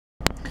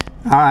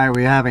All right,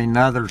 we have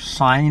another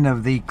sign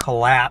of the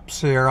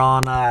collapse here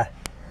on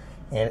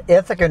in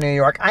Ithaca, New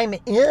York. I'm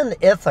in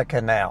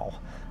Ithaca now.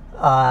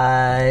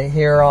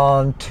 Here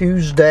on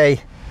Tuesday,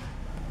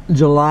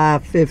 July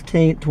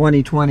 15th,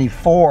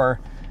 2024,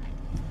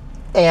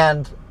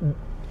 and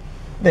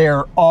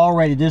they're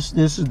already this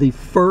is the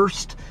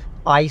first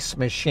ice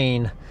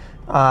machine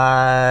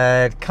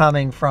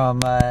coming from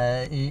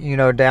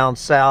down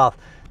south.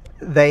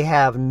 They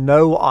have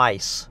no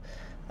ice.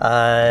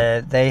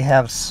 They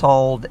have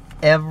sold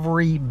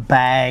every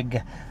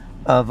bag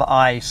of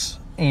ice.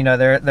 You know,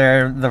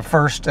 they're the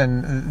first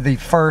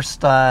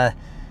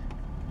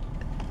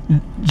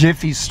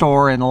Jiffy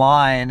store in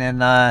line,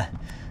 and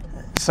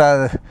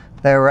so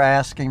they were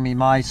asking me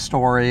my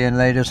story, and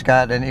they just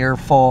got an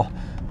earful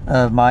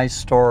of my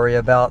story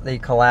about the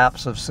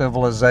collapse of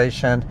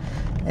civilization,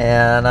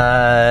 and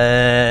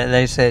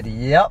they said,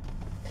 "Yep."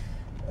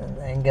 And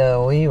they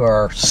go, "We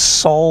are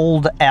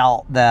sold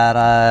out."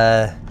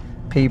 That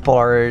people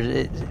are,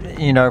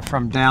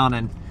 from down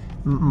in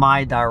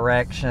my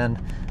direction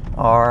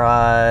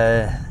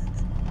are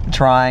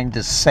trying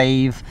to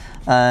save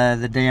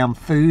the damn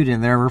food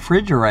in their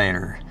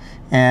refrigerator,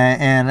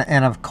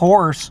 and of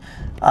course,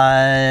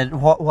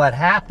 what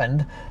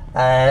happened?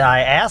 I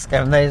asked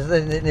them,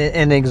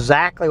 and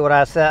exactly what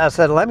I said. I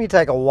said, "Let me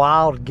take a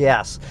wild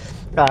guess."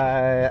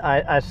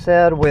 I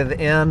said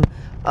within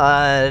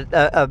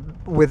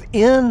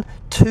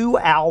 2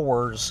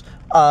 hours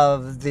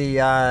of the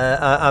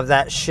of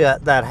that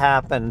shit that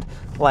happened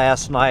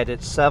last night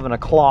at 7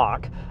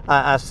 o'clock,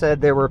 I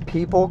said there were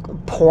people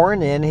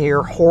pouring in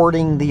here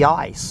hoarding the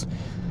ice,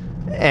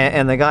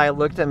 and the guy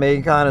looked at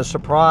me kind of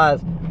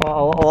surprised, a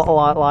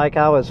lot like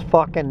I was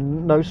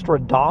fucking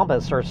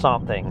Nostradamus or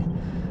something.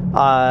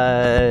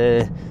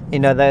 They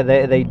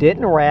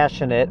didn't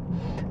ration it.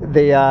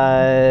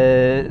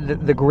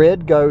 The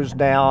grid goes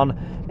down,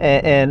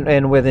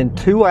 and within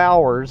 2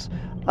 hours,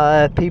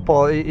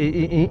 people,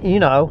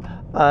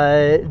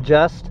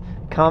 just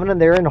coming in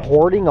there and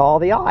hoarding all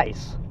the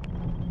ice,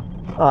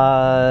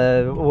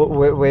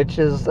 which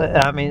is,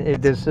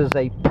 this is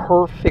a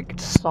perfect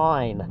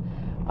sign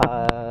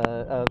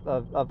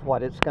of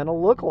what it's going to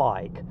look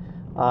like.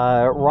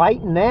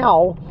 Right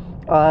now,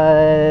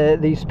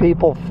 these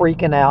people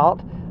freaking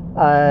out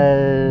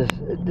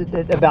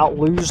about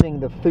losing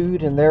the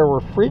food in their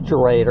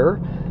refrigerator,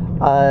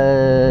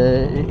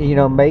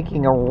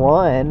 making a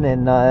run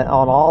and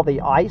on all the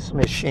ice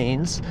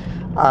machines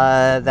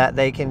that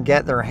they can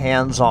get their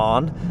hands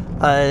on.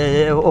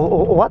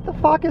 What the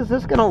fuck is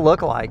this gonna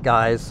look like,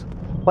 guys?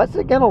 What's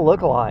it gonna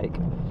look like?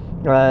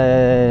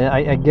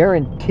 I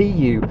guarantee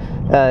you,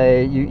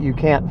 you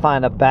can't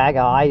find a bag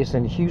of ice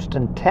in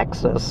Houston,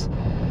 Texas.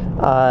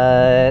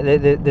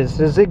 This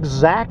is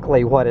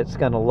exactly what it's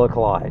going to look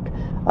like.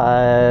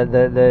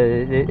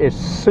 As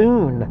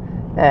soon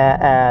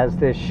as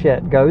this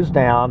shit goes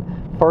down,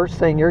 first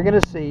thing you're going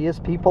to see is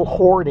people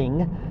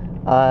hoarding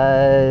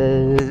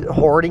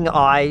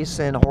ice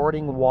and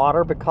hoarding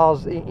water,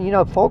 because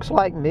folks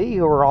like me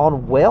who are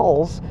on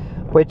wells,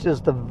 which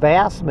is the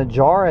vast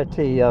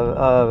majority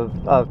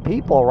of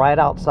people right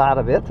outside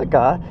of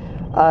Ithaca,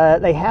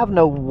 they have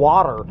no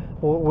water.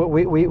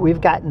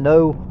 We've got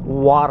no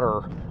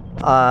water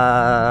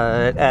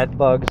at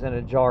Bugs in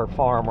a Jar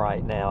Farm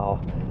right now.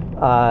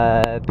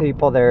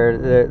 People,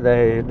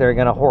 they're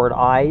going to hoard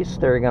ice.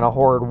 They're going to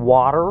hoard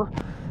water,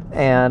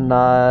 and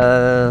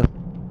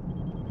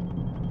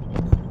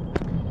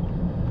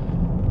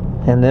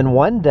then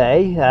one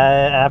day,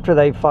 after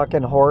they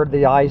fucking hoard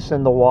the ice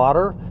and the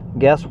water,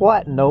 guess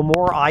what? No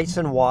more ice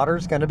and water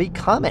is going to be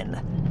coming,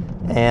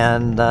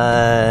 and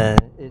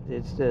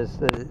it's just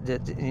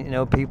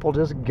people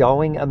just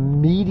going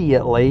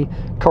immediately,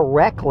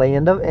 correctly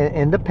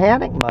into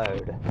panic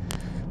mode,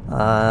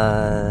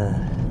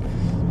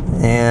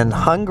 and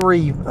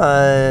hungry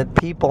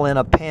people in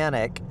a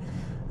panic,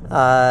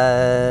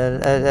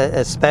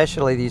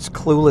 especially these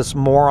clueless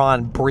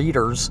moron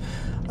breeders,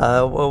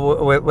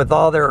 with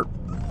all their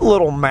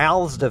little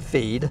mouths to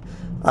feed.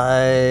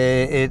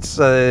 It's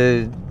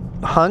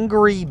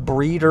hungry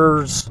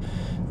breeders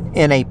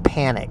in a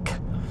panic.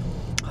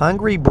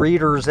 Hungry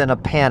breeders in a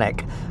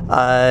panic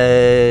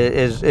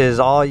is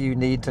all you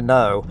need to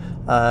know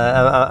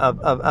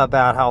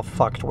about how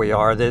fucked we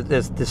are.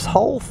 This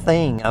whole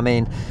thing,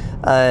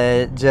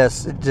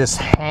 just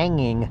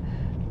hanging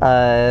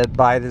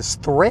by this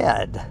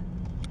thread.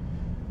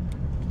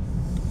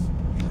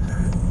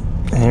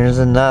 Here's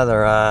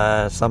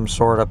another some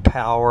sort of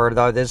power,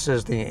 though this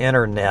is the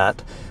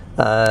internet.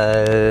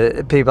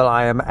 People,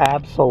 I am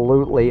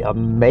absolutely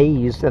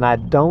amazed, and I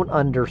don't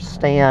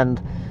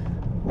understand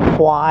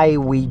why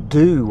we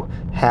do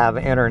have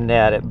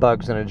internet at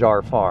Bugs in a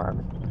Jar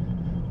Farm.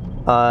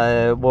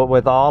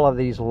 With all of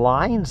these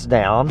lines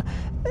down,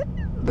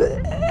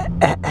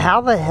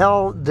 how the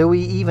hell do we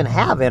even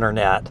have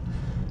internet?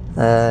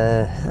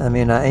 I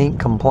ain't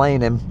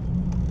complaining.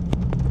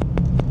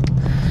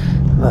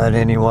 But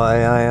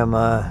anyway, I've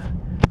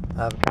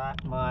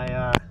got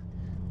my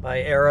my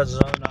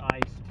Arizona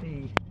iced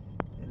tea,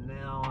 and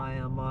now I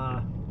am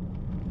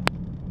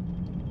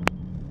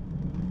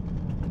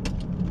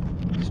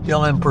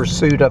Still in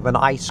pursuit of an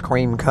ice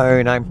cream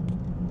cone.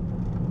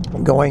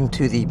 I'm going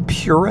to the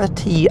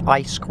Purity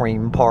Ice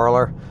Cream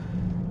Parlor.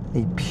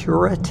 The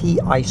Purity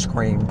Ice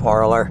Cream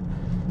Parlor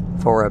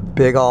for a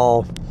big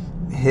ol'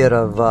 hit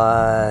of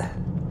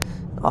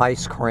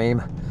ice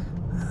cream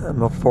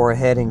before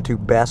heading to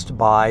Best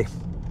Buy.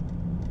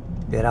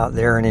 Get out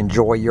there and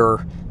enjoy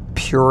your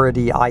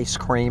Purity ice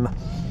cream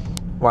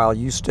while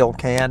you still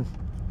can.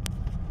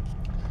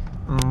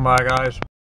 Bye, guys.